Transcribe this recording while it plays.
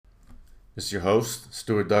This is your host,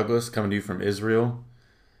 Stuart Douglas, coming to you from Israel.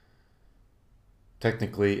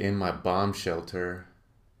 Technically in my bomb shelter.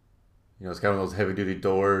 It's got one of those heavy duty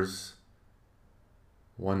doors,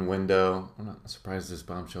 one window. I'm not surprised this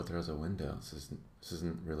bomb shelter has a window. This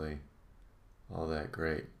isn't really all that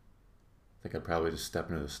great. I think I'd probably just step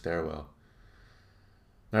into the stairwell.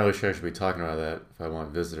 Not really sure I should be talking about that if I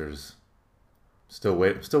want visitors. Still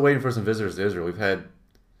waiting for some visitors to Israel. We've had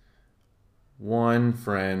one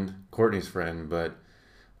friend, Courtney's friend, but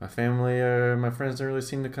my friends don't really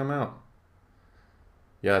seem to come out.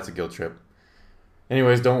 Yeah, that's a guilt trip.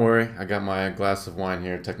 Anyways, don't worry. I got my glass of wine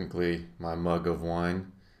here, technically my mug of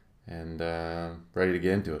wine, and ready to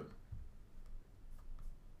get into it.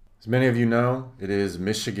 As many of you know, it is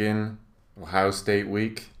Michigan Ohio State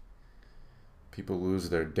week. People lose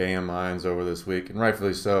their damn minds over this week, and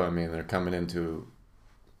rightfully so. They're coming into,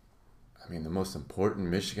 the most important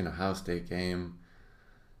Michigan Ohio State game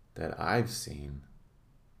that I've seen.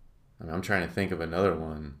 I'm trying to think of another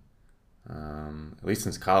one, at least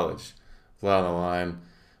since college. A lot on the line,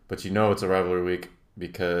 but it's a rivalry week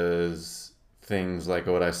because things like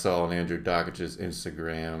what I saw on Andrew Dockich's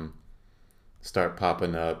Instagram start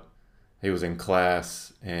popping up. He was in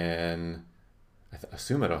class and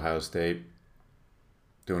assume at Ohio State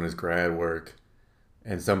doing his grad work,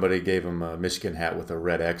 and somebody gave him a Michigan hat with a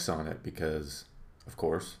red X on it because, of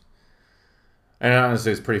course. And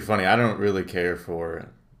honestly, it's pretty funny. I don't really care for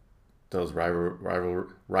those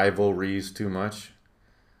rivalries too much,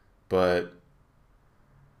 but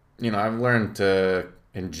I've learned to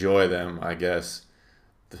enjoy them, I guess,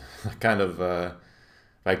 kind of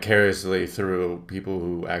vicariously through people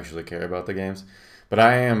who actually care about the games. But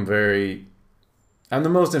I'm the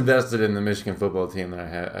most invested in the Michigan football team that I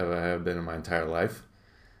have been in my entire life.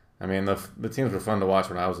 The teams were fun to watch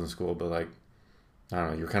when I was in school, but I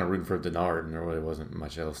don't know, you were kind of rooting for Denard, and there really wasn't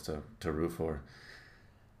much else to root for.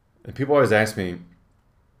 And people always ask me,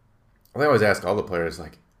 they always ask all the players,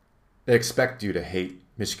 they expect you to hate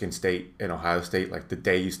Michigan State and Ohio State the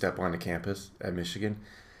day you step onto campus at Michigan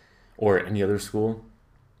or any other school.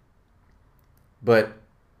 But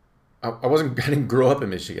I didn't grow up in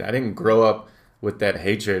Michigan. I didn't grow up with that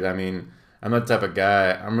hatred. I'm that type of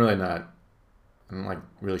guy. I'm really not. I don't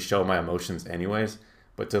really show my emotions anyways.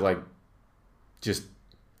 But to just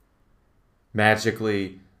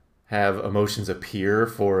magically have emotions appear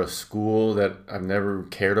for a school that I've never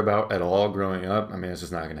cared about at all growing up, it's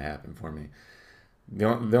just not going to happen for me. The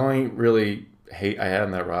only really hate I had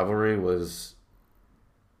in that rivalry was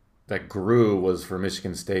for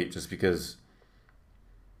Michigan State, just because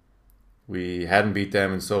we hadn't beat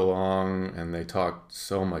them in so long, and they talked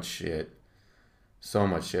so much shit. So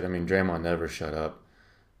much shit. Draymond never shut up.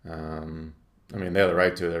 They had the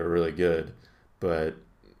right to. They were really good. But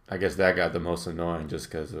I guess that got the most annoying just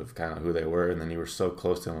because of kind of who they were. And then you were so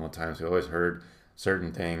close to them all the time. So you always heard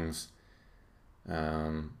certain things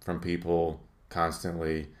from people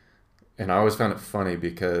constantly. And I always found it funny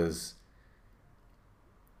because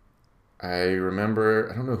I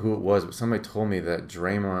remember, I don't know who it was, but somebody told me that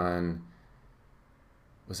Draymond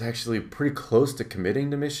was actually pretty close to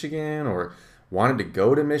committing to Michigan or wanted to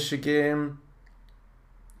go to Michigan.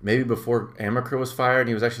 Maybe before Amaker was fired,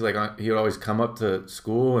 he was actually he would always come up to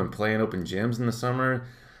school and play in open gyms in the summer.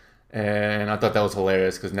 And I thought that was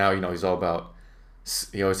hilarious because now, he's all about,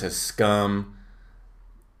 he always says scum.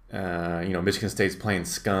 Michigan State's playing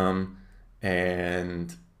scum.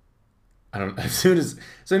 And I don't. As soon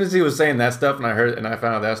as he was saying that stuff, and I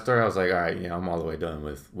found out that story, I was like, all right, I'm all the way done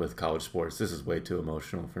with college sports. This is way too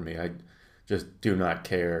emotional for me. I just do not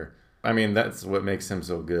care. That's what makes him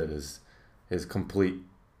so good, is his complete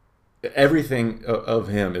everything of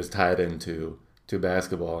him is tied into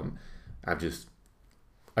basketball, and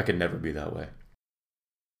I could never be that way.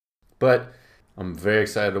 But I'm very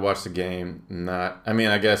excited to watch the game.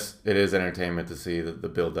 I guess it is entertainment to see the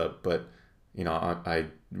build up, but I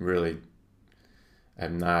really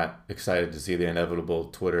am not excited to see the inevitable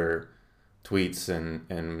Twitter tweets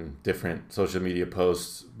and different social media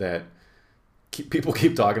posts that people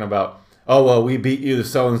keep talking about. Oh, well, we beat you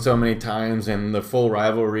so and so many times, and the full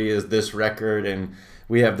rivalry is this record, and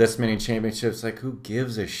we have this many championships. Who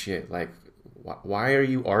gives a shit? Why are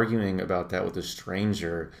you arguing about that with a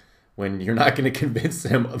stranger when you're not going to convince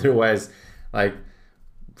them otherwise?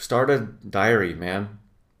 Start a diary, man.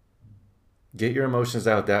 Get your emotions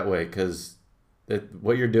out that way, because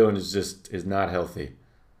what you're doing is not healthy.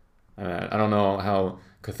 I don't know how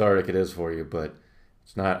cathartic it is for you, but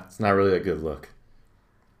it's not really a good look.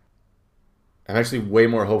 I'm actually way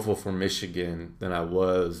more hopeful for Michigan than I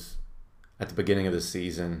was at the beginning of the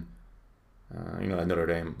season. That Notre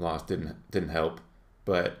Dame loss didn't help,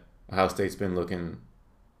 but Ohio State's been looking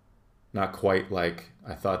not quite like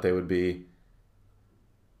I thought they would be.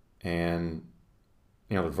 And,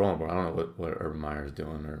 they're vulnerable. I don't know what Urban Meyer is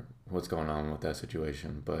doing or what's going on with that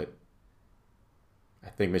situation, but I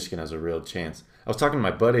think Michigan has a real chance. I was talking to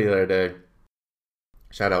my buddy the other day.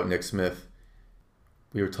 Shout out Nick Smith.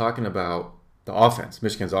 We were talking about the offense,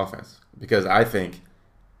 Michigan's offense, because I think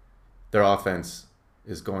their offense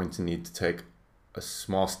is going to need to take a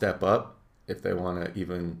small step up if they want to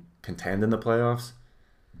even contend in the playoffs.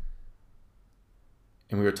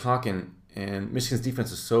 And we were talking, and Michigan's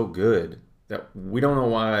defense is so good that we don't know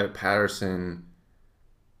why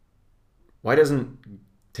why doesn't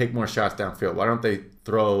take more shots downfield? Why don't they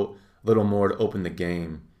throw a little more to open the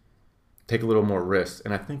game, take a little more risks?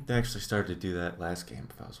 And I think they actually started to do that last game,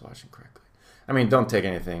 if I was watching correctly. I mean, don't take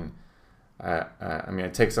anything. I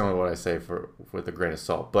take some of what I say with a grain of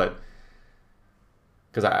salt, but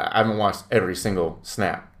because I haven't watched every single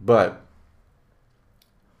snap, but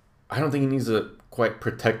I don't think he needs to quite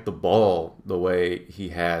protect the ball the way he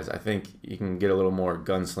has. I think he can get a little more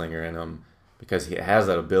gunslinger in him because he has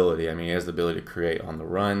that ability. I mean, he has the ability to create on the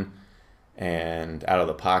run and out of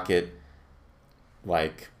the pocket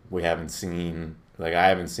like I haven't seen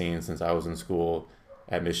since I was in school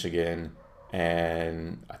at Michigan.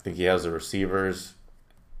 And I think he has the receivers.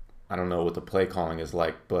 I don't know what the play calling is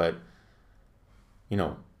like, but,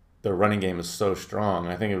 the running game is so strong.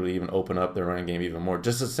 I think it would even open up the running game even more.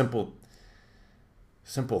 Just a simple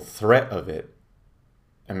threat of it.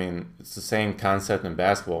 I mean, it's the same concept in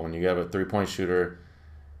basketball. When you have a three-point shooter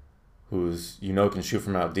who's, can shoot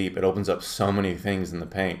from out deep, it opens up so many things in the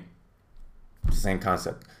paint. Same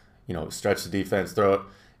concept. Stretch the defense, throw it.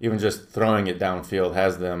 Even just throwing it downfield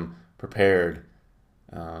has them prepared,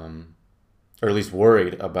 or at least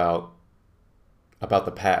worried about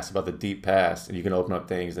the pass, about the deep pass. And you can open up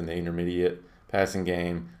things in the intermediate passing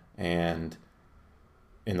game and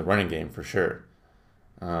in the running game for sure.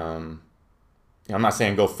 I'm not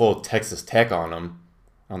saying go full Texas Tech on them.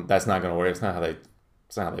 That's not going to work. It's not how they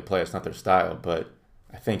play. It's not their style. But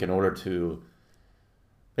I think maybe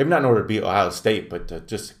not in order to beat Ohio State, but to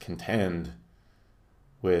just contend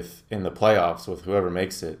in the playoffs with whoever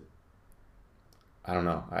makes it. I don't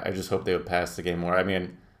know. I just hope they would pass the game more. I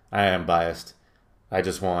mean, I am biased. I'm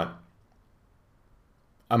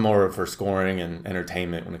more for scoring and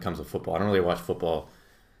entertainment when it comes to football. I don't really watch football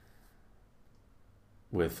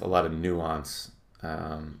with a lot of nuance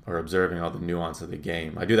or observing all the nuance of the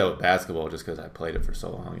game. I do that with basketball just because I played it for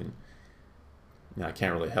so long, and I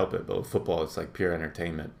can't really help it. But with football, it's like pure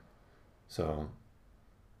entertainment. So,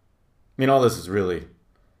 all this is really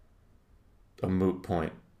a moot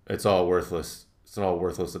point. It's all worthless. It's an all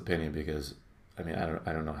worthless opinion because, I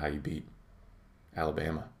don't know how you beat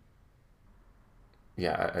Alabama.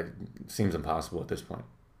 Yeah, it seems impossible at this point.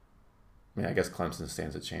 I guess Clemson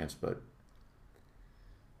stands a chance, but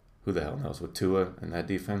who the hell knows with Tua and that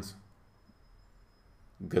defense?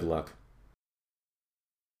 Good luck.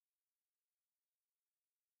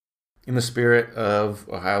 In the spirit of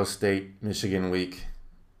Ohio State Michigan week,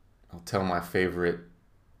 I'll tell my favorite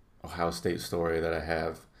Ohio State story that I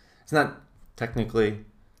have. It's not technically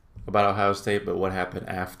about Ohio State, but what happened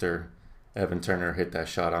after Evan Turner hit that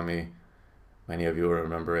shot on me. Many of you will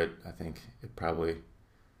remember it. I think it probably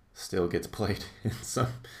still gets played in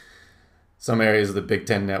some areas of the Big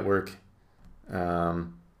Ten network.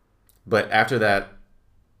 But after that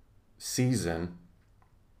season,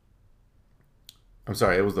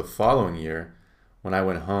 it was the following year when I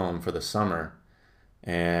went home for the summer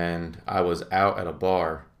and I was out at a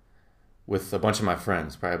bar with a bunch of my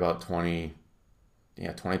friends, probably about 20,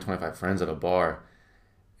 25 friends at a bar.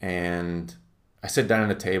 And I sit down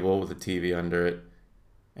at a table with a TV under it,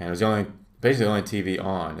 and it was basically the only TV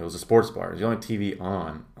on. It was a sports bar. It was the only TV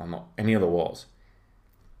on any of the walls.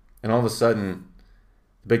 And all of a sudden,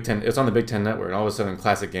 it's on the Big Ten Network, and all of a sudden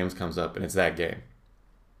Classic Games comes up, and it's that game.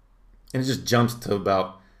 And it just jumps to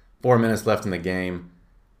about 4 minutes left in the game,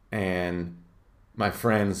 and my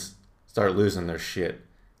friends start losing their shit.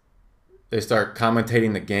 They start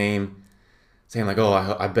commentating the game, saying like,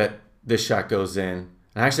 oh, I bet this shot goes in.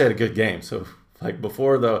 And I actually had a good game. So like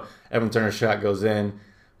before the Evan Turner shot goes in,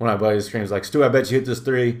 one of my buddies screams like, Stu, I bet you hit this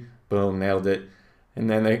three. Boom, nailed it. And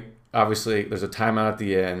then there's a timeout at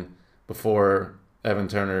the end before Evan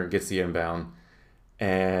Turner gets the inbound.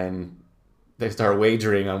 And they start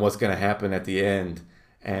wagering on what's going to happen at the end.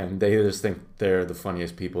 And they just think they're the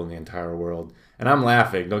funniest people in the entire world. And I'm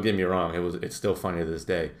laughing, don't get me wrong. It's still funny to this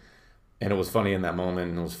day. And it was funny in that moment,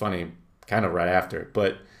 and it was funny kind of right after.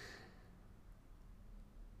 But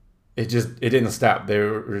it didn't stop. They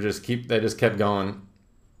just kept going.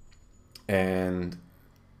 And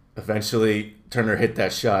eventually Turner hit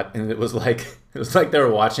that shot, and it was like they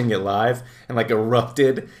were watching it live and like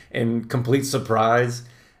erupted in complete surprise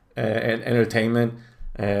and entertainment.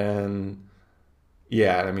 And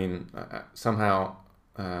yeah, I mean, somehow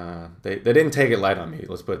they didn't take it light on me.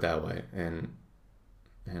 Let's put it that way. And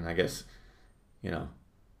I guess, you know,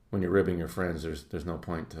 when you're ribbing your friends, there's no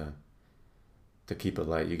point to keep it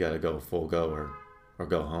light. You got to go full go or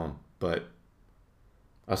go home. But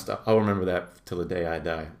I'll remember that till the day I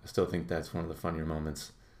die. I still think that's one of the funnier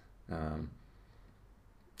moments.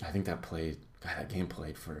 I think that game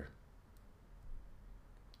played for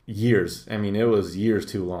years. I mean, it was years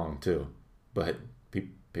too long too. But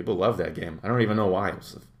people love that game. I don't even know why. It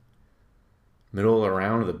was the middle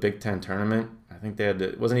round of the Big Ten tournament. I think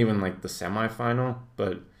it wasn't even like the semifinal,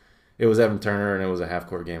 but it was Evan Turner and it was a half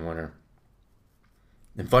court game winner.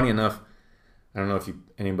 And funny enough, I don't know if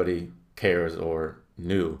anybody cares or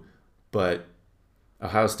knew, but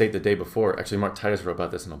Ohio State the day before, actually Mark Titus wrote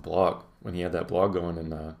about this in a blog when he had that blog going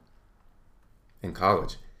in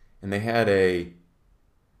college, and they had a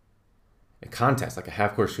contest, like a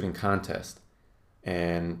half court shooting contest,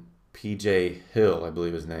 and PJ Hill, I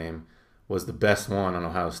believe his name, was the best one on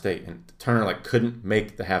Ohio State, and Turner like couldn't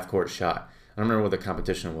make the half court shot. I don't remember what the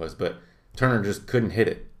competition was, but Turner just couldn't hit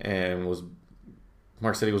it, and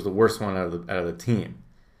Mark said he was the worst one out of the team.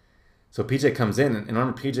 So PJ comes in, and I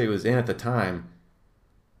remember PJ was in at the time,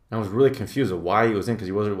 and I was really confused of why he was in because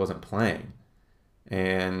he wasn't playing.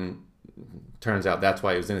 And turns out that's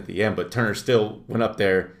why he was in at the end. But Turner still went up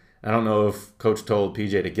there. I don't know if Coach told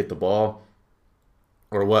PJ to get the ball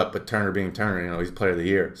or what, but Turner being Turner, he's player of the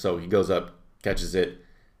year. So he goes up, catches it,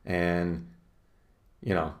 and,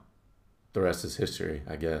 the rest is history,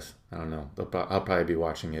 I guess. I don't know. I'll probably be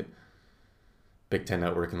watching it, Big Ten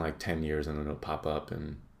Network, in like 10 years, and then it'll pop up,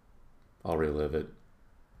 and I'll relive it.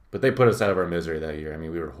 But they put us out of our misery that year. I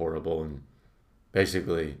mean, we were horrible, and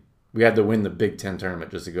basically we had to win the Big Ten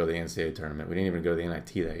tournament just to go to the NCAA tournament. We didn't even go to the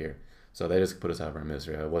NIT that year. So they just put us out of our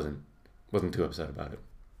misery. I wasn't too upset about it.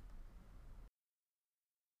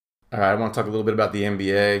 All right, I want to talk a little bit about the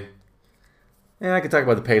NBA. And I can talk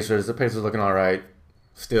about the Pacers. The Pacers are looking all right.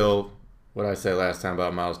 Still, what I said last time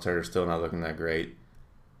about Miles Turner, still not looking that great.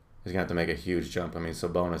 He's going to have to make a huge jump. I mean,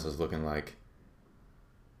 Sabonis is looking like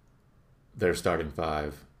their starting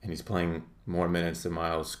five. And he's playing more minutes than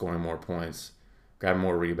Miles, scoring more points, grabbing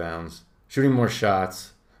more rebounds, shooting more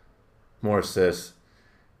shots, more assists.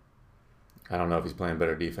 I don't know if he's playing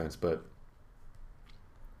better defense, but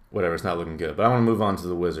whatever, it's not looking good. But I want to move on to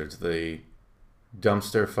the Wizards, the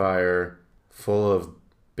dumpster fire full of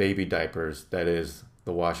baby diapers that is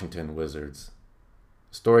the Washington Wizards.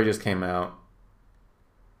 The story just came out.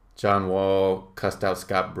 John Wall cussed out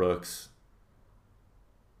Scott Brooks.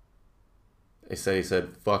 He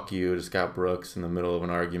said, fuck you to Scott Brooks in the middle of an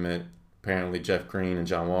argument. Apparently Jeff Green and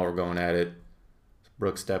John Wall were going at it.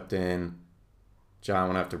 Brooks stepped in. John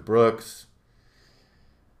went after Brooks.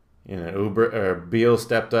 Beal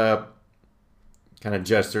stepped up, kind of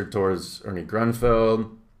gestured towards Ernie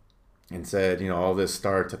Grunfeld and said, all this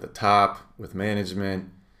starts at the top with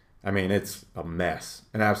management. I mean, it's a mess,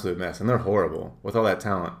 an absolute mess. And they're horrible with all that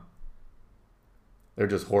talent. They're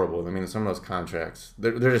just horrible. I mean, some of those contracts,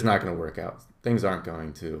 they're just not going to work out. Things aren't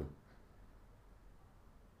going to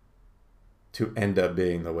end up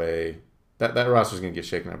being the way that roster's going to get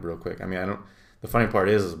shaken up real quick. I mean, the funny part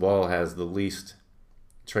is Wall has the least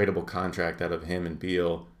tradable contract out of him and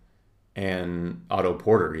Beal and Otto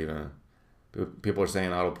Porter even. People are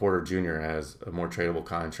saying Otto Porter Jr. has a more tradable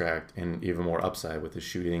contract and even more upside with his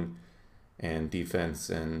shooting and defense.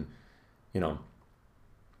 And,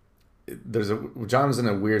 John's in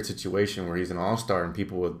a weird situation where he's an all-star and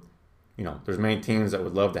people would, there's many teams that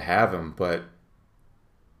would love to have him, but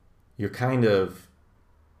you're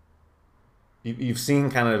you've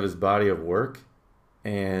seen kind of his body of work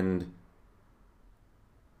and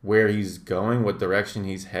where he's going, what direction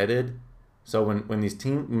he's headed. So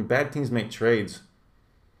when bad teams make trades,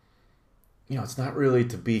 it's not really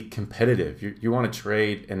to be competitive. You want to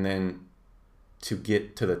trade and then to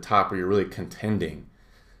get to the top where you're really contending.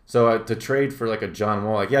 So to trade for like a John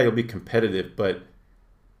Wall, you'll be competitive, but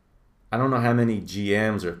I don't know how many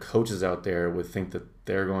GMs or coaches out there would think that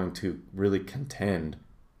they're going to really contend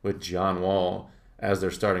with John Wall as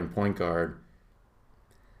their starting point guard.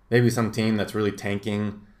 Maybe some team that's really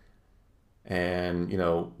tanking and,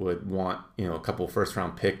 would want, a couple first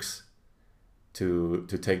round picks to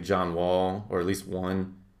take John Wall, or at least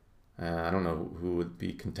one. I don't know who would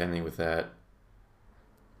be contending with that.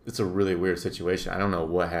 It's a really weird situation. I don't know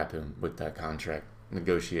what happened with that contract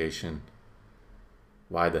negotiation.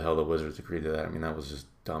 Why the hell the Wizards agreed to that? I mean, that was just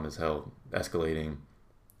dumb as hell, escalating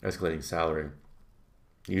escalating salary.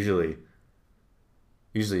 Usually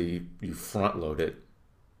you front load it,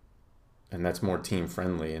 and that's more team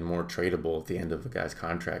friendly and more tradable at the end of a guy's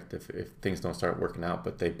contract if things don't start working out.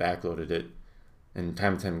 But they backloaded it, and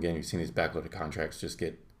time and time again you've seen these backloaded contracts just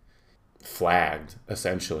get flagged.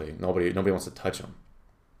 Essentially, nobody wants to touch them,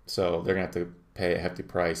 so they're gonna have to pay a hefty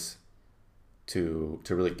price to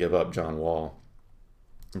really give up John Wall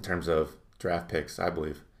in terms of draft picks, I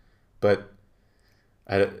believe. But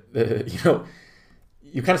you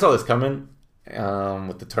kind of saw this coming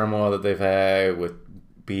with the turmoil that they've had with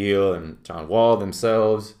Beal and John Wall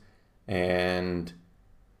themselves, and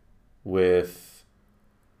with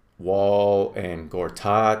Wall and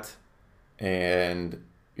Gortat, and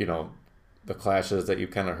the clashes that you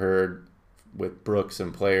kind of heard with Brooks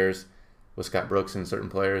and players, with Scott Brooks and certain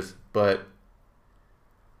players. But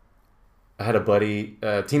I had a buddy,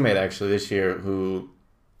 a teammate actually this year, who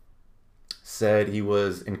said he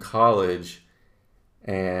was in college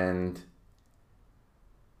and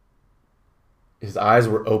his eyes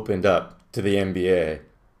were opened up to the NBA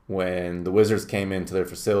when the Wizards came into their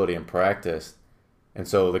facility and practiced. And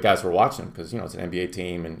so the guys were watching because, it's an NBA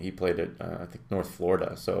team, and he played at, I think, North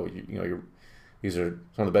Florida. So, these are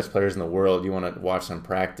some of the best players in the world. You want to watch them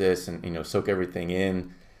practice and, soak everything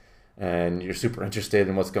in. And you're super interested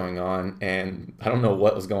in what's going on. And I don't know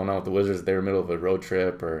what was going on with the Wizards. They were in the middle of a road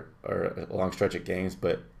trip or a long stretch of games.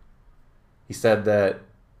 But he said that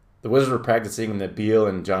the Wizards were practicing and that Beal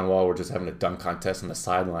and John Wall were just having a dunk contest on the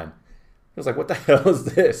sideline. He was like, what the hell is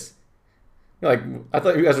this? I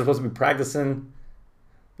thought you guys were supposed to be practicing,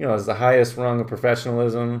 as the highest rung of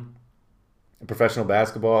professionalism in professional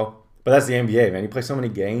basketball. But that's the NBA, man. You play so many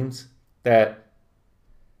games that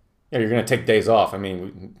you're going to take days off. I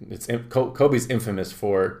mean, Kobe's infamous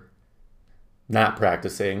for not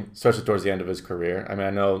practicing, especially towards the end of his career. I mean, I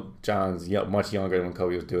know John's much younger than when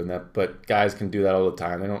Kobe was doing that, but guys can do that all the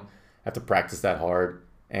time. They don't have to practice that hard.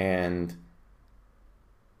 And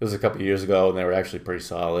it was a couple of years ago, and they were actually pretty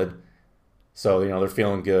solid. So, they're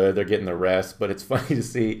feeling good. They're getting the rest. But it's funny to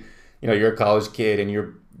see, you're a college kid, and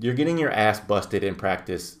you're getting your ass busted in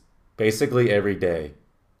practice basically every day.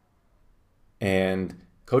 And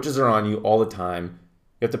coaches are on you all the time.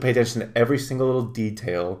 You have to pay attention to every single little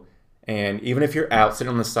detail. And even if you're out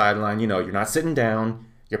sitting on the sideline, you're not sitting down.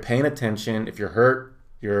 You're paying attention. If you're hurt,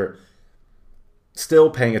 you're still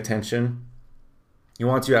paying attention. He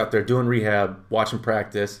wants you out there doing rehab, watching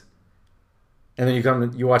practice. And then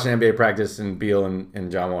you watch an NBA practice, and Beal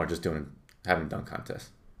and John Wall are just having a dunk contest.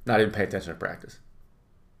 Not even paying attention to practice.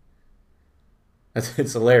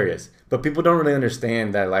 It's hilarious. But people don't really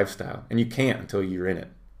understand that lifestyle. And you can't until you're in it.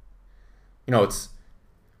 It's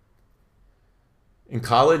in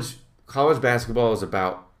college basketball is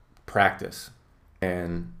about practice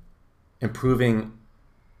and improving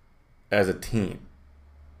as a team,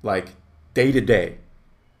 like day to day.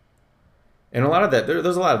 And a lot of that,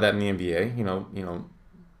 there's a lot of that in the NBA.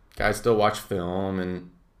 Guys still watch film and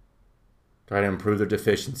try to improve their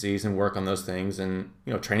deficiencies and work on those things. And,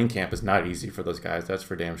 training camp is not easy for those guys. That's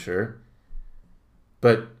for damn sure.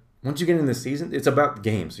 But once you get in the season, it's about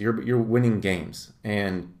games. You're winning games.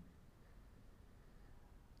 And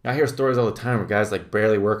I hear stories all the time where guys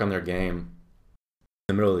barely work on their game in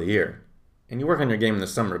the middle of the year. And you work on your game in the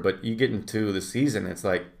summer, but you get into the season, it's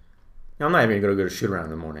like, I'm not even going to go to shoot around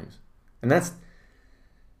in the mornings. And that's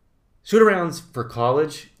shoot arounds for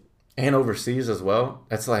college and overseas as well.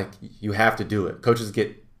 That's you have to do it. Coaches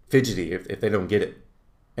get fidgety if they don't get it.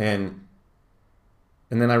 And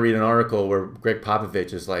then I read an article where Greg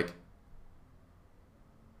Popovich is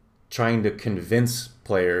trying to convince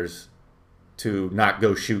players to not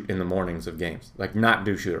go shoot in the mornings of games, not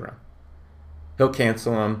do shoot around. He'll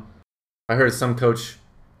cancel them. I heard some coach,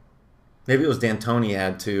 maybe it was D'Antoni,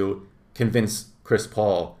 had to convince Chris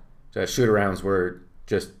Paul that shoot arounds were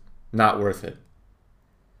just not worth it.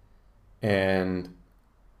 And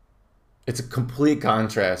it's a complete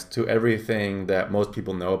contrast to everything that most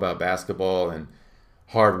people know about basketball and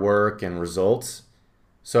hard work and results.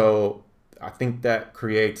 So I think that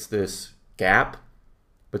creates this gap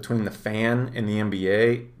between the fan and the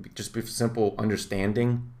NBA, just with simple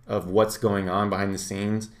understanding of what's going on behind the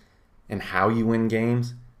scenes and how you win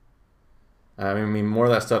games. I mean, more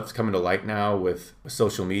of that stuff's coming to light now with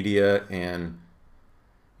social media and,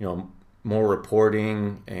 more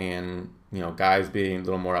reporting and, guys being a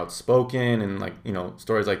little more outspoken and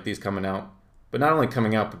stories like these coming out, but not only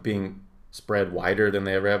coming out, but being spread wider than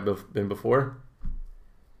they ever have been before.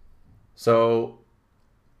 So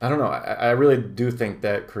I don't know. I really do think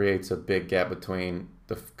that creates a big gap between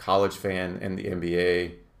the college fan and the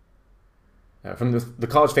NBA, from the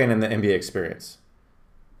college fan and the NBA experience.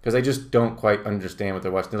 because they just don't quite understand what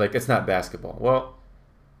they're watching. They're like, it's not basketball. Well,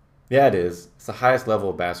 yeah, it is. It's the highest level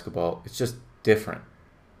of basketball. It's just different.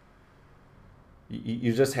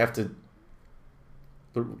 You just have to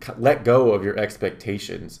let go of your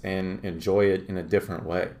expectations and enjoy it in a different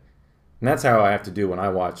way. And that's how I have to do when I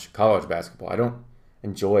watch college basketball. I don't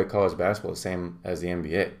enjoy college basketball the same as the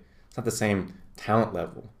NBA. It's not the same talent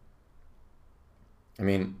level. I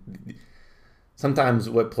mean, sometimes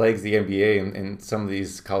what plagues the NBA and some of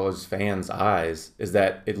these college fans' eyes is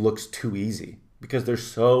that it looks too easy because they're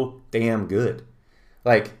so damn good.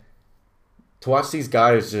 Like, to watch these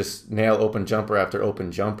guys just nail open jumper after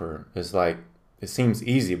open jumper is like, it seems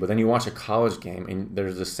easy, but then you watch a college game and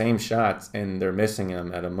there's the same shots and they're missing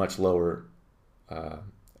them at a much lower, or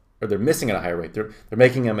they're missing at a higher rate. They're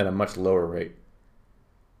making them at a much lower rate.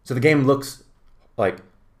 So the game looks like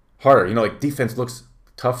harder. You know, like defense looks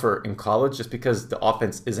tougher in college just because the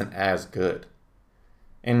offense isn't as good.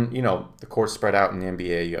 And, you know, the court's spread out in the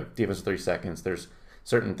NBA. You have defense 30 seconds. There's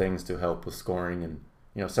certain things to help with scoring. And,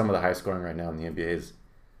 you know, some of the high scoring right now in the NBA is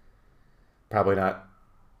probably not,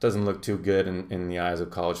 doesn't look too good in the eyes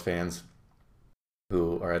of college fans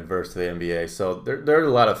who are adverse to the NBA. So there are a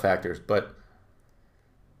lot of factors. But,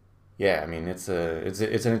 yeah, I mean, it's an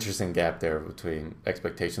interesting gap there between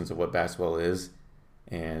expectations of what basketball is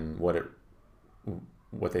and what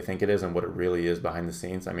they think it is and what it really is behind the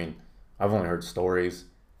scenes. I mean, I've only heard stories.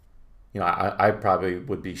 You know, I probably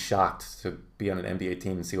would be shocked to be on an NBA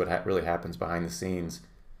team and see what really happens behind the scenes,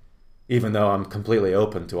 even though I'm completely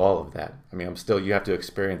open to all of that. I mean, you have to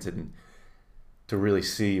experience it to really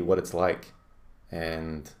see what it's like.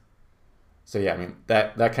 And so, yeah, I mean,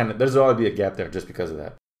 that kind of, there's always be a gap there just because of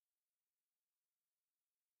that.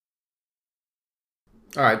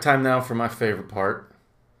 All right, time now for my favorite part,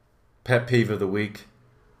 pet peeve of the week.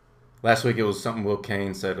 Last week it was something Will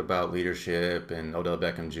Cain said about leadership and Odell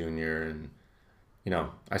Beckham Jr. And, you know,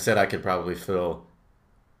 I said I could probably fill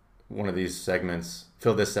this segment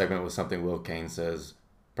with something Will Cain says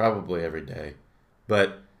probably every day.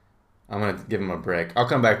 But I'm going to give him a break. I'll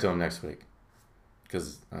come back to him next week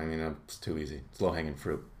because, I mean, it's too easy. It's low-hanging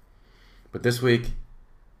fruit. But this week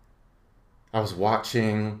I was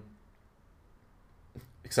watching,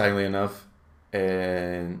 excitingly enough,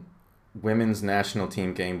 and women's national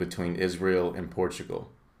team game between Israel and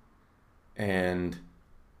Portugal. And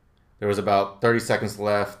there was about 30 seconds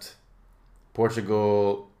left.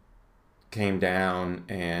 Portugal came down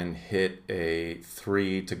and hit a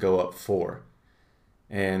 3 to go up 4.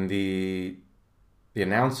 And the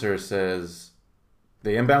announcer says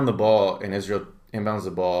they inbound the ball and Israel inbounds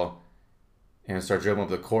the ball and start dribbling up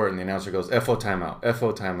the court, and the announcer goes, FO timeout,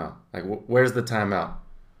 FO timeout. Like, where's the timeout?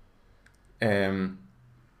 And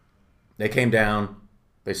they came down,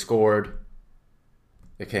 they scored,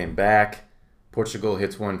 they came back, Portugal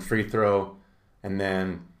hits one free throw, and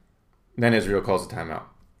then Israel calls a timeout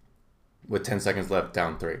with 10 seconds left,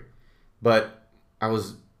 down 3. But I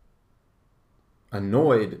was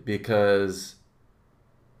annoyed because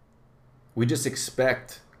we just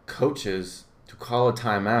expect coaches to call a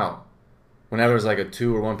timeout whenever it's like a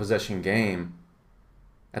 2 or 1 possession game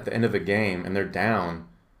at the end of a game and they're down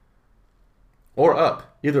or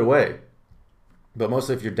up, either way. But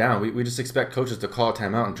mostly if you're down, we just expect coaches to call a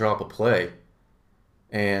timeout and draw up a play.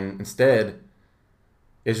 And instead,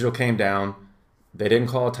 Israel came down. They didn't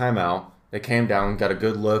call a timeout. They came down, got a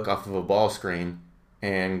good look off of a ball screen,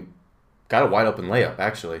 and got a wide open layup,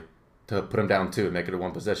 actually, to put them down 2 and make it a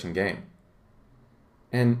 1 possession game.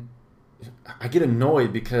 And I get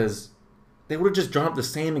annoyed because they would have just drawn up the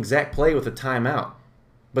same exact play with a timeout,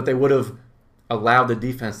 but they would have allowed the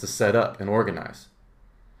defense to set up and organize.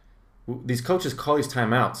 These coaches call these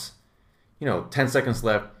timeouts, 10 seconds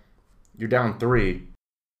left, you're down 3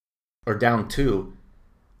 or down 2,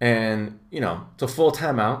 and, it's a full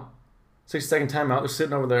timeout, 60-second timeout. They're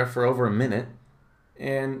sitting over there for over a minute,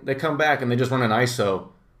 and they come back and they just run an ISO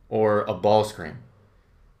or a ball screen.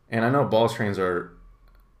 And I know ball screens are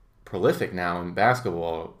prolific now in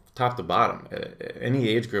basketball, top to bottom, any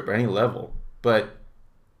age group or any level, but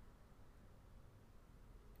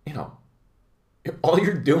all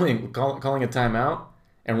you're doing, calling a timeout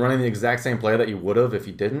and running the exact same play that you would have if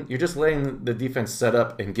you didn't, you're just letting the defense set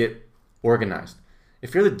up and get organized.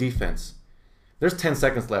 If you're the defense, there's 10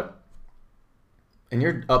 seconds left, and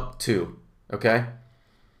you're up 2, okay?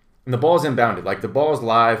 And the ball's inbounded. Like, the ball's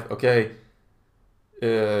live, okay?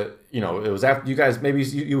 It was after you guys, maybe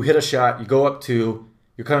you hit a shot, you go up 2,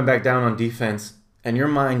 you're coming back down on defense, and your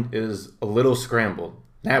mind is a little scrambled,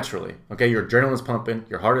 naturally, okay? Your adrenaline's pumping,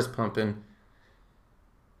 your heart is pumping.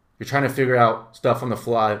 You're trying to figure out stuff on the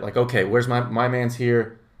fly, like, okay, where's my man's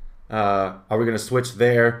here? Are we going to switch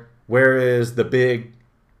there? Where is the big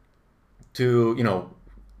to,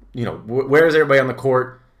 where is everybody on the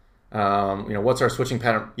court? What's our switching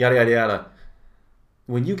pattern? Yada, yada, yada.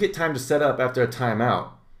 When you get time to set up after a timeout,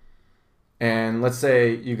 and let's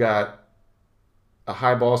say you got a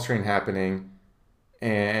high ball screen happening,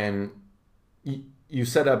 and you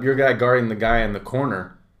set up your guy guarding the guy in the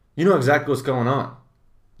corner, you know exactly what's going on.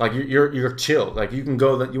 Like you're chill. Like you can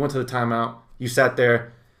go. You went to the timeout. You sat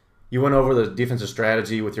there. You went over the defensive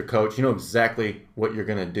strategy with your coach. You know exactly what you're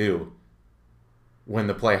gonna do when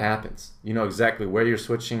the play happens. You know exactly where you're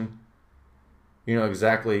switching. You know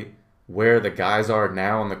exactly where the guys are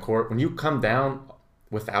now on the court. When you come down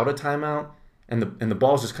without a timeout and the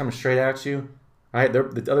ball's just coming straight at you, right?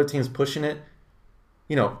 The other team's pushing it.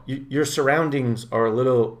 Your surroundings are a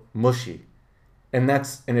little mushy, and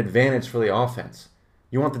that's an advantage for the offense.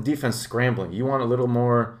 You want the defense scrambling. You want a little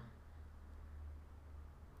more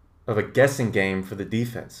of a guessing game for the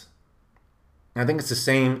defense. And I think it's the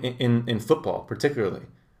same in football, particularly.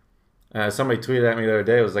 Somebody tweeted at me the other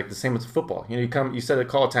day. It was like the same with football. You set a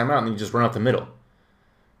call a timeout, and you just run up the middle,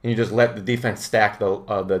 and you just let the defense stack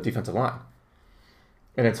the defensive line.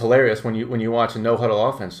 And it's hilarious when you watch a no huddle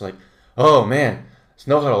offense. Like, oh man, this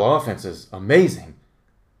no huddle offense is amazing.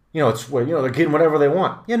 It's where they're getting whatever they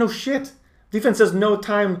want. Yeah, no shit. Defense has no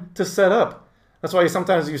time to set up. That's why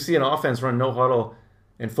sometimes you see an offense run no huddle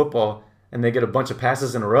in football, and they get a bunch of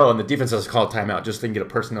passes in a row, and the defense has called timeout just so they can get a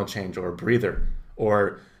personnel change or a breather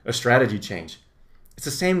or a strategy change. It's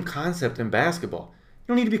the same concept in basketball. You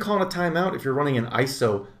don't need to be calling a timeout if you're running an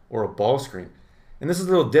ISO or a ball screen. And this is a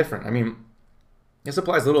little different. I mean, this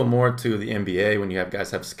applies a little more to the NBA when you have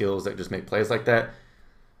guys have skills that just make plays like that.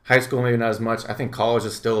 High school, maybe not as much. I think college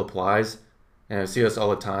it still applies, and I see this all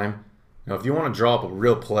the time. If you want to draw up a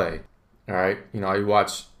real play, all right, I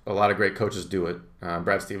watch a lot of great coaches do it.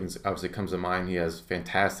 Brad Stevens obviously comes to mind. He has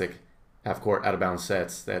fantastic half-court, out-of-bounds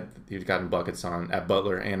sets that he's gotten buckets on at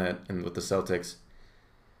Butler and with the Celtics.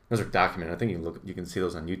 Those are documented. I think you can see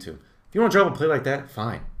those on YouTube. If you want to draw up a play like that,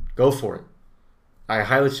 fine. Go for it. I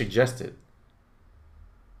highly suggest it.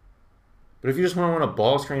 But if you just want to run a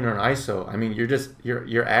ball screen or an ISO, I mean,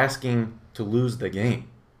 you're asking to lose the game.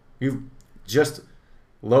 You've just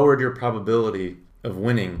lowered your probability of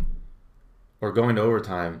winning or going to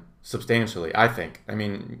overtime substantially, I think. I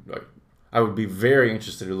mean, I would be very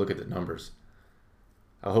interested to look at the numbers.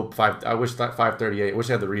 I wish that 538. I wish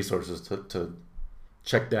I had the resources to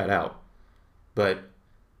check that out. But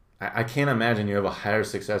I can't imagine you have a higher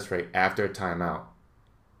success rate after a timeout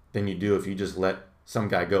than you do if you just let some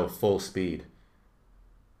guy go full speed,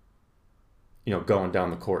 going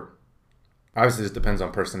down the court. Obviously, this depends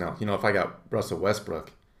on personnel. If I got Russell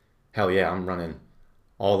Westbrook, hell yeah, I'm running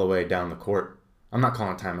all the way down the court. I'm not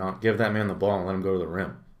calling timeout. Give that man the ball and let him go to the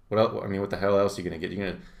rim. What else? I mean, what the hell else are you going to get? You're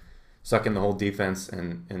going to suck in the whole defense,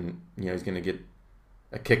 and he's going to get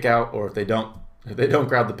a kick out, or if they don't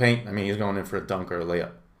grab the paint, I mean, he's going in for a dunk or a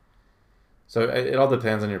layup. So it all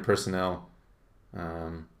depends on your personnel,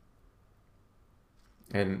 and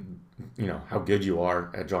how good you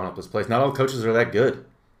are at drawing up those plays. Not all coaches are that good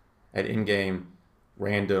at in-game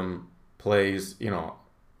random plays.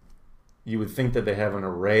 You would think that they have an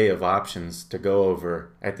array of options to go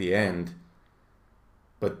over at the end,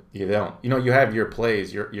 but you don't. You have your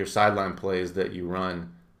plays, your sideline plays that you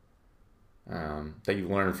run, that you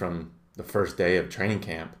learn from the first day of training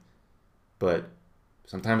camp, but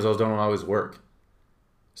sometimes those don't always work,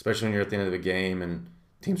 especially when you're at the end of the game and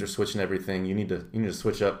teams are switching everything. You need to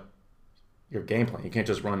switch up your game plan. You can't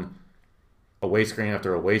just run away screen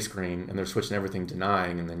after away screen and they're switching everything,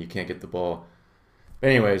 denying, and then you can't get the ball.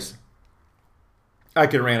 But anyways, I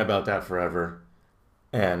could rant about that forever,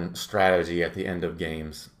 and strategy at the end of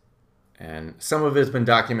games. And some of it's been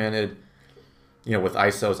documented, with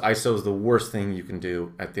ISOs. ISO is the worst thing you can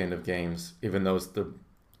do at the end of games, even though it's the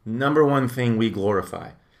number one thing we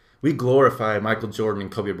glorify. We glorify Michael Jordan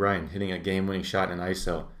and Kobe Bryant hitting a game-winning shot in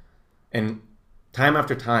ISO. And time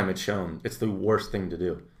after time, it's shown it's the worst thing to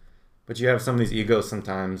do. But you have some of these egos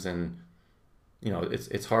sometimes, and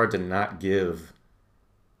it's hard to not give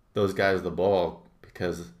those guys the ball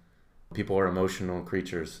because people are emotional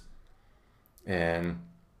creatures, and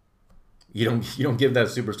you don't give that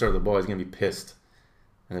superstar the ball, he's gonna be pissed,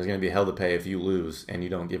 and there's gonna be hell to pay if you lose and you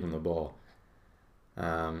don't give him the ball.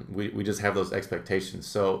 We just have those expectations.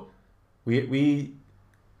 So we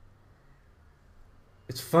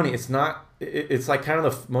it's funny. It's not. It's like kind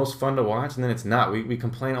of the most fun to watch, and then it's not. We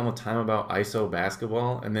complain all the time about ISO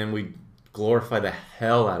basketball, and then we glorify the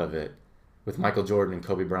hell out of it with Michael Jordan and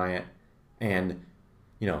Kobe Bryant, and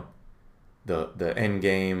the end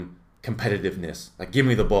game competitiveness. Like, give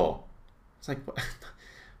me the ball. It's like,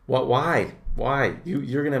 what? Why?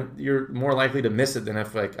 You're more likely to miss it than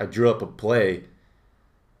if like I drew up a play,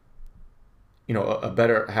 a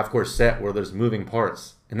better half-court set where there's moving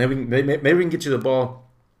parts, and then maybe we can get you the ball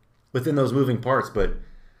within those moving parts. But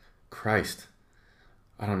Christ,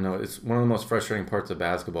 I don't know. It's one of the most frustrating parts of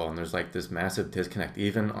basketball, and there's like this massive disconnect,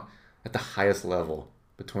 even at the highest level,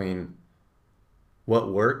 between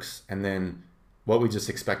what works and then what we just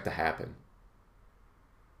expect to happen.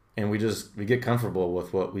 And we get comfortable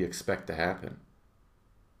with what we expect to happen.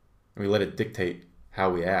 And we let it dictate how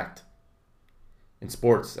we act. In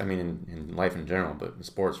sports, I mean, in life in general, but in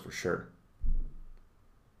sports for sure.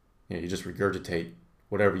 You just regurgitate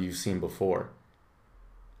whatever you've seen before.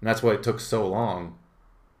 And that's why it took so long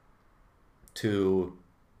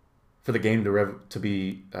for the game to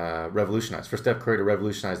be revolutionized, for Steph Curry to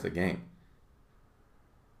revolutionize the game.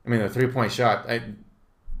 I mean, the three-point shot,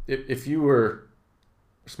 if you were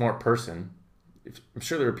a smart person, I'm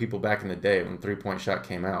sure there were people back in the day when the three-point shot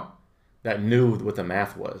came out that knew what the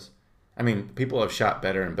math was. I mean, people have shot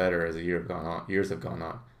better and better as years have gone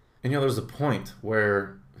on. And, there's a point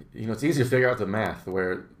where, it's easy to figure out the math,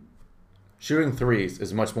 where shooting threes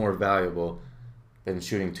is much more valuable than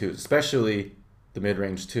shooting twos, especially the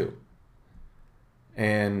mid-range two.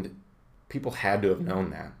 And people had to have known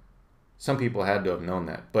that. Some people had to have known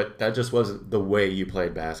that, but that just wasn't the way you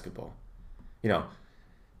played basketball.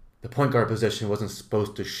 The point guard position wasn't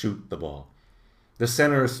supposed to shoot the ball. The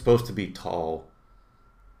center is supposed to be tall.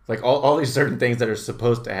 Like all these certain things that are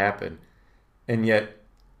supposed to happen. And yet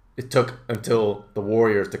it took until the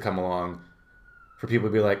Warriors to come along for people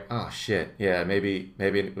to be like, oh shit, yeah, maybe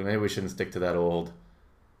we shouldn't stick to the old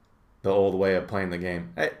way of playing the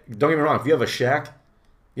game. Hey, don't get me wrong, if you have a Shaq,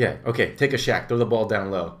 yeah, okay, take a Shaq, throw the ball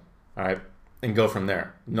down low, all right, and go from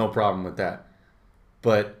there. No problem with that.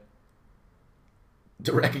 But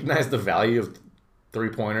to recognize the value of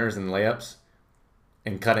three-pointers and layups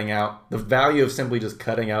and cutting out, the value of simply just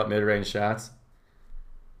cutting out mid-range shots,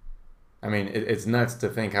 I mean, it's nuts to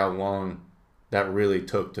think how long that really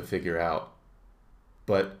took to figure out.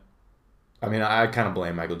 But, I mean, I kind of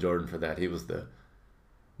blame Michael Jordan for that. He was the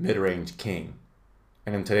mid-range king.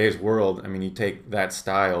 And in today's world, I mean, you take that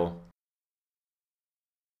style,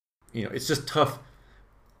 it's just tough.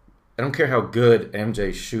 I don't care how good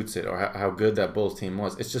MJ shoots it or how good that Bulls team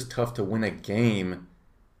was. It's just tough to win a game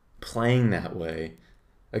playing that way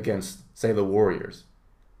against, say, the Warriors.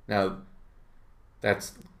 Now,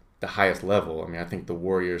 that's the highest level. I mean, I think the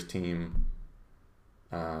Warriors team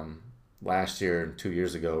last year and 2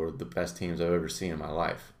 years ago were the best teams I've ever seen in my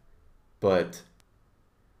life. But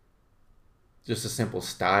just the simple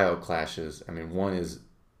style clashes. I mean, one is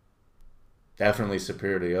definitely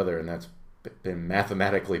superior to the other, and that's been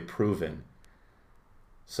mathematically proven.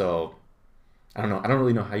 So, I don't know. I don't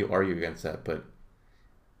really know how you argue against that, but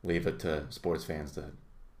leave it to sports fans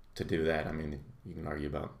to do that. I mean, you can argue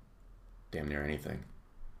about damn near anything.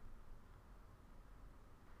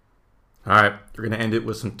 All right, we're going to end it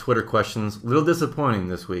with some Twitter questions. A little disappointing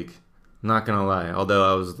this week, not going to lie.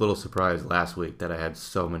 Although I was a little surprised last week that I had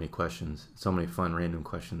so many questions, so many fun random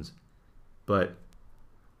questions. But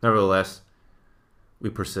nevertheless,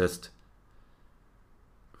 we persist.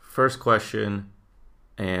 First question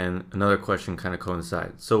and another question kind of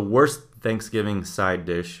coincide. So worst Thanksgiving side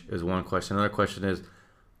dish is one question. Another question is,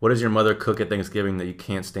 what does your mother cook at Thanksgiving that you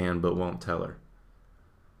can't stand but won't tell her?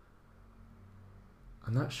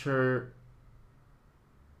 I'm not sure.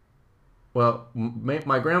 Well,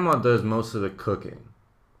 my grandma does most of the cooking,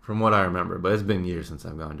 from what I remember. But it's been years since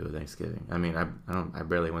I've gone to a Thanksgiving. I mean, I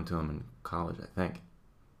barely went to them in college, I think.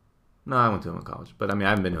 No, I went to them in college. But I mean, I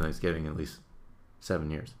haven't been to Thanksgiving in at least 7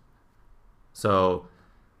 years. So,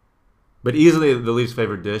 but easily the least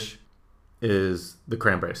favorite dish is the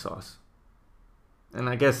cranberry sauce. And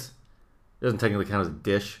I guess it doesn't technically count as a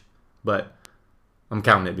dish, but I'm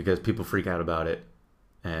counting it because people freak out about it.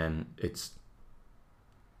 And it's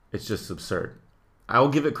just absurd. I will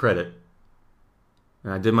give it credit.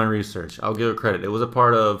 And I did my research. I'll give it credit.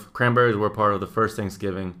 Cranberries were a part of the first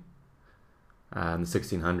Thanksgiving in the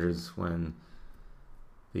 1600s when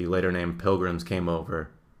the later named Pilgrims came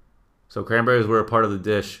over. So cranberries were a part of the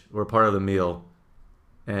dish, were a part of the meal.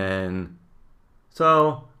 And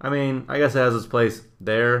so, I mean, I guess it has its place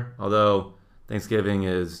there, although Thanksgiving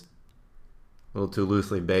is a little too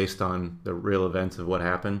loosely based on the real events of what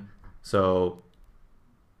happened. So,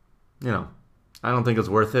 I don't think it's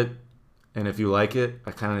worth it. And if you like it,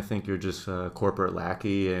 I kind of think you're just a corporate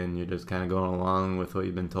lackey and you're just kind of going along with what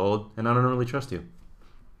you've been told. And I don't really trust you.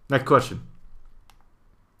 Next question.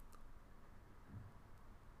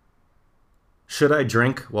 Should I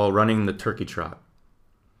drink while running the turkey trot?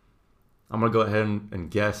 I'm going to go ahead and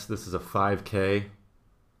guess this is a 5K.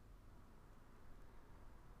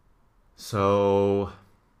 So,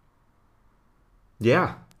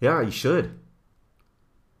 yeah, you should.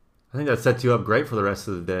 I think that sets you up great for the rest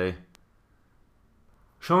of the day.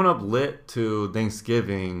 Showing up lit to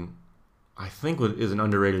Thanksgiving, I think is an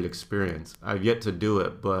underrated experience. I've yet to do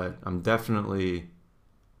it, but I definitely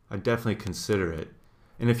consider it.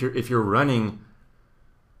 And if you're running,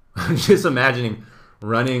 I'm just imagining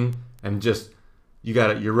running and just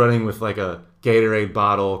you're running with like a Gatorade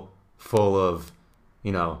bottle full of,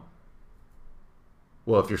 well,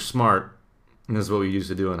 if you're smart, and this is what we used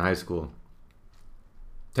to do in high school.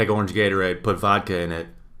 Take orange Gatorade, put vodka in it,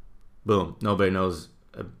 boom. Nobody knows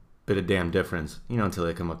a bit of damn difference, until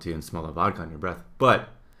they come up to you and smell the vodka on your breath. But,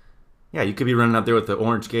 yeah, you could be running out there with the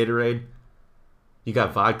orange Gatorade. You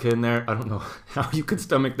got vodka in there. I don't know how you could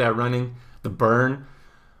stomach that running, the burn.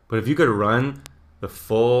 But if you could run the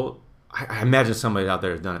full, I imagine somebody out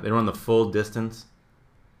there has done it. They run the full distance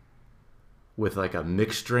with like a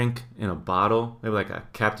mixed drink in a bottle, maybe like a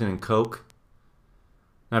Captain and Coke.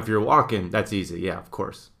 Now, if you're walking, that's easy. Yeah, of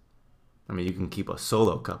course. I mean, you can keep a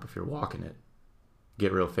solo cup if you're walking it.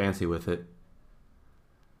 Get real fancy with it.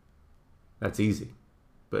 That's easy.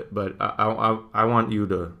 But I want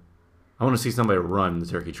to see somebody run the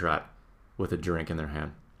turkey trot with a drink in their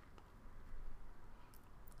hand.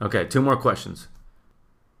 Okay, 2 more questions.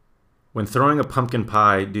 When throwing a pumpkin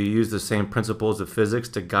pie, do you use the same principles of physics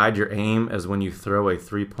to guide your aim as when you throw a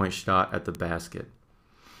 3-point shot at the basket?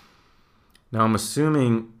 Now, I'm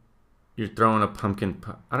assuming you're throwing a pumpkin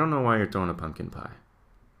pie. I don't know why you're throwing a pumpkin pie.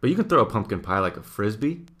 But you can throw a pumpkin pie like a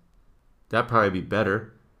Frisbee. That'd probably be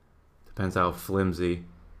better. Depends how flimsy.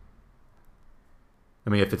 I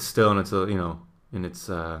mean, if it's still and it's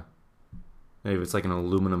maybe it's like an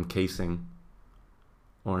aluminum casing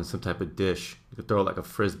or in some type of dish, you could throw it like a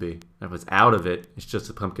Frisbee. And if it's out of it, it's just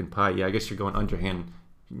a pumpkin pie. Yeah, I guess you're going underhand.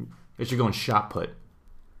 I guess you're going shot put.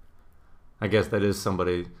 I guess that is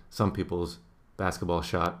some people's basketball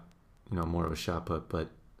shot, more of a shot put. But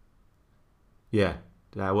yeah,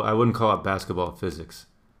 I wouldn't call it basketball physics.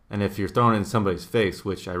 And if you're throwing it in somebody's face,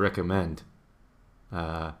 which I recommend,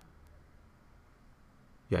 yeah,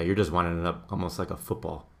 you're just winding it up almost like a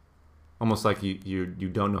football, almost like you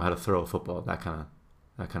don't know how to throw a football. That kind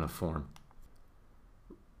of form.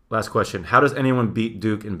 Last question: how does anyone beat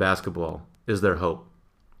Duke in basketball? Is there hope?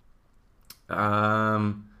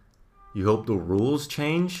 You hope the rules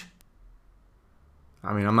change?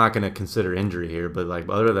 I mean, I'm not going to consider injury here, but like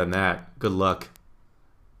other than that, good luck.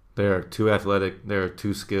 They are too athletic. They are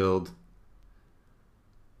too skilled.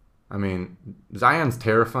 I mean, Zion's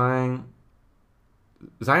terrifying.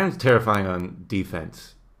 Zion's terrifying on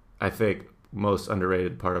defense. I think most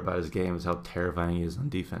underrated part about his game is how terrifying he is on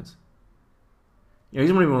defense.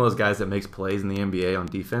 He's one of those guys that makes plays in the NBA on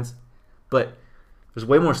defense, but there's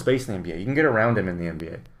way more space in the NBA. You can get around him in the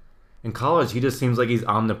NBA. In college, he just seems like he's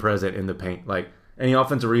omnipresent in the paint. Like, any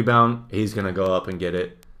offensive rebound, he's going to go up and get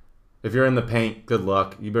it. If you're in the paint, good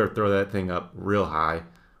luck. You better throw that thing up real high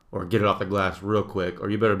or get it off the glass real quick, or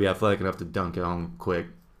you better be athletic enough to dunk it on quick.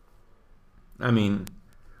 I mean,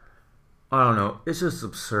 I don't know. It's just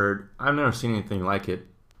absurd. I've never seen anything like it.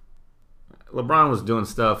 LeBron was doing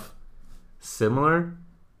stuff similar,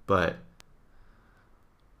 but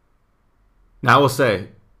now I will say,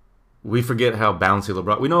 we forget how bouncy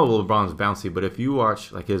LeBron. We know LeBron's bouncy, but if you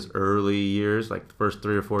watch like his early years, like the first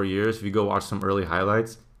 3 or 4 years, if you go watch some early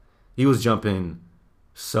highlights, he was jumping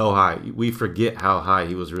so high. We forget how high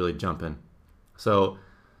he was really jumping. So,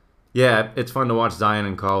 yeah, it's fun to watch Zion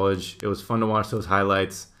in college. It was fun to watch those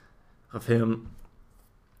highlights of him,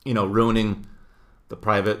 ruining the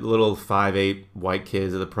private little 5'8" white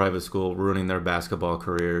kids at the private school, ruining their basketball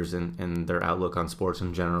careers and their outlook on sports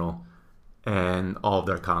in general, and all of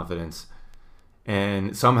their confidence.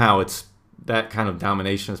 And somehow it's that kind of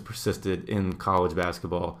domination has persisted in college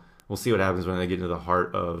basketball. We'll see what happens when they get into the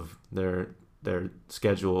heart of their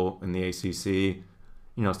schedule in the ACC.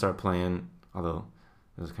 Start playing, although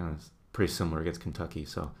it was kind of pretty similar against Kentucky.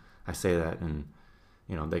 So I say that, and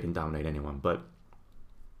they can dominate anyone. But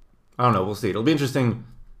I don't know. We'll see. It'll be interesting.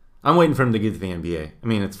 I'm waiting for him to get to the NBA. I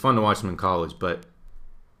mean, it's fun to watch him in college, but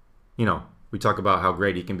we talk about how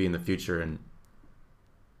great he can be in the future, and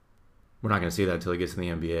we're not going to see that until he gets to the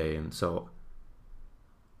NBA. And so,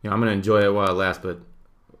 I'm going to enjoy it while it lasts, but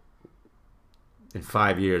in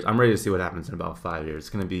 5 years, I'm ready to see what happens in about 5 years. It's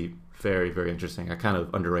going to be very, very interesting. I kind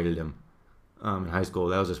of underrated him in high school.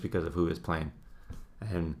 That was just because of who he was playing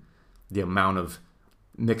and the amount of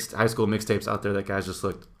mixed high school mixtapes out there that guys just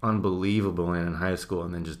looked unbelievable in high school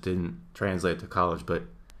and then just didn't translate to college, but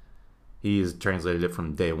he's translated it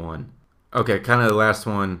from day one. Okay, kind of the last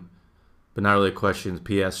one, but not really questions.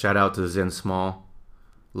 P.S. Shout out to Zen Small.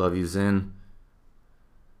 Love you, Zen.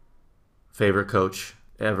 Favorite coach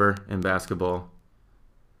ever in basketball.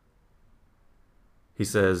 He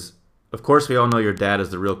says, of course we all know your dad is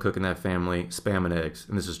the real cook in that family, Spam and eggs.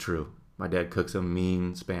 And this is true. My dad cooks a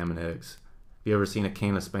mean Spam and eggs. Have you ever seen a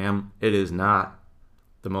can of Spam? It is not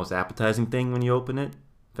the most appetizing thing when you open it.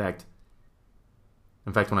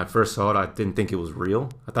 In fact, when I first saw it, I didn't think it was real.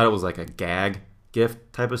 I thought it was like a gag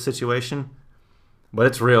gift type of situation. But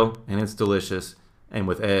it's real, and it's delicious. And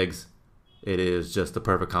with eggs, it is just the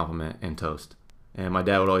perfect complement in toast. And my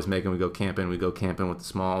dad would always make them. We go camping with the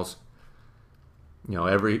Smalls. You know,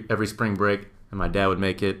 every spring break, and my dad would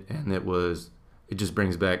make it, and it just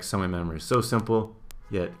brings back so many memories. So simple,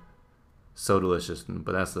 yet so delicious.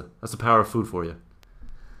 But that's the power of food for you.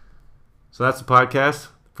 So that's the podcast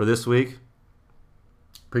for this week.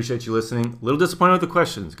 Appreciate you listening. A little disappointed with the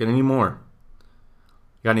questions. Get any more?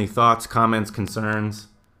 Got any thoughts, comments, concerns?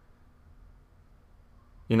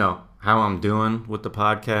 You know, how I'm doing with the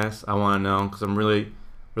podcast. I want to know, because I'm really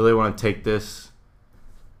want to take this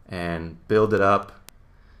and build it up.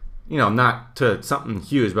 You know, not to something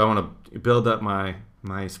huge, but I want to build up my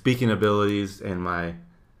speaking abilities and my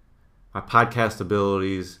podcast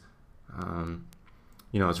abilities.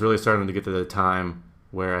 You know, it's really starting to get to the time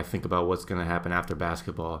where I think about what's going to happen after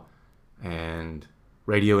basketball. And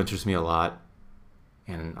radio interests me a lot.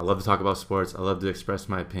 And I love to talk about sports. I love to express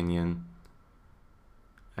my opinion.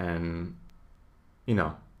 And, you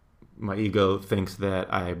know, my ego thinks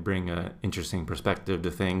that I bring an interesting perspective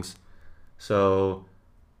to things. So,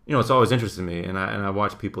 you know, it's always interested me. And I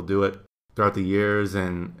watch people do it throughout the years.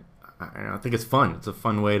 And I think it's fun. It's a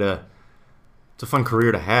fun way it's a fun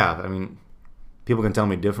career to have. I mean, people can tell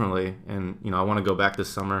me differently. And, you know, I want to go back this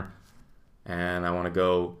summer. And I want to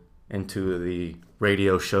go into the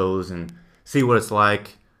radio shows and see what it's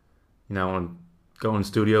like. You know, I want to go in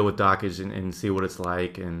studio with Dockage and see what it's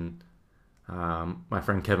like. And my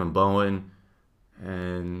friend Kevin Bowen,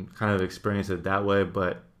 and kind of experience it that way.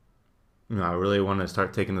 But, you know, I really want to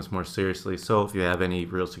start taking this more seriously. So if you have any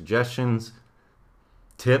real suggestions,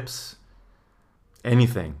 tips,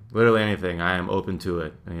 anything, literally anything, I am open to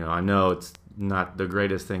it. And, you know, I know it's not the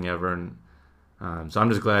greatest thing ever. And so I'm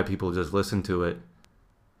just glad people just listen to it.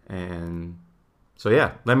 And so,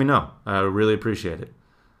 yeah, let me know. I really appreciate it.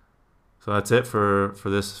 So that's it for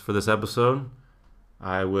this episode.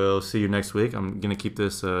 I will see you next week. I'm going to keep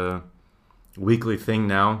this a weekly thing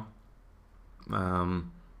now.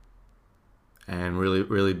 And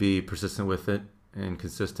really be persistent with it and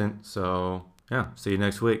consistent. So, yeah, see you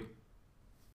next week.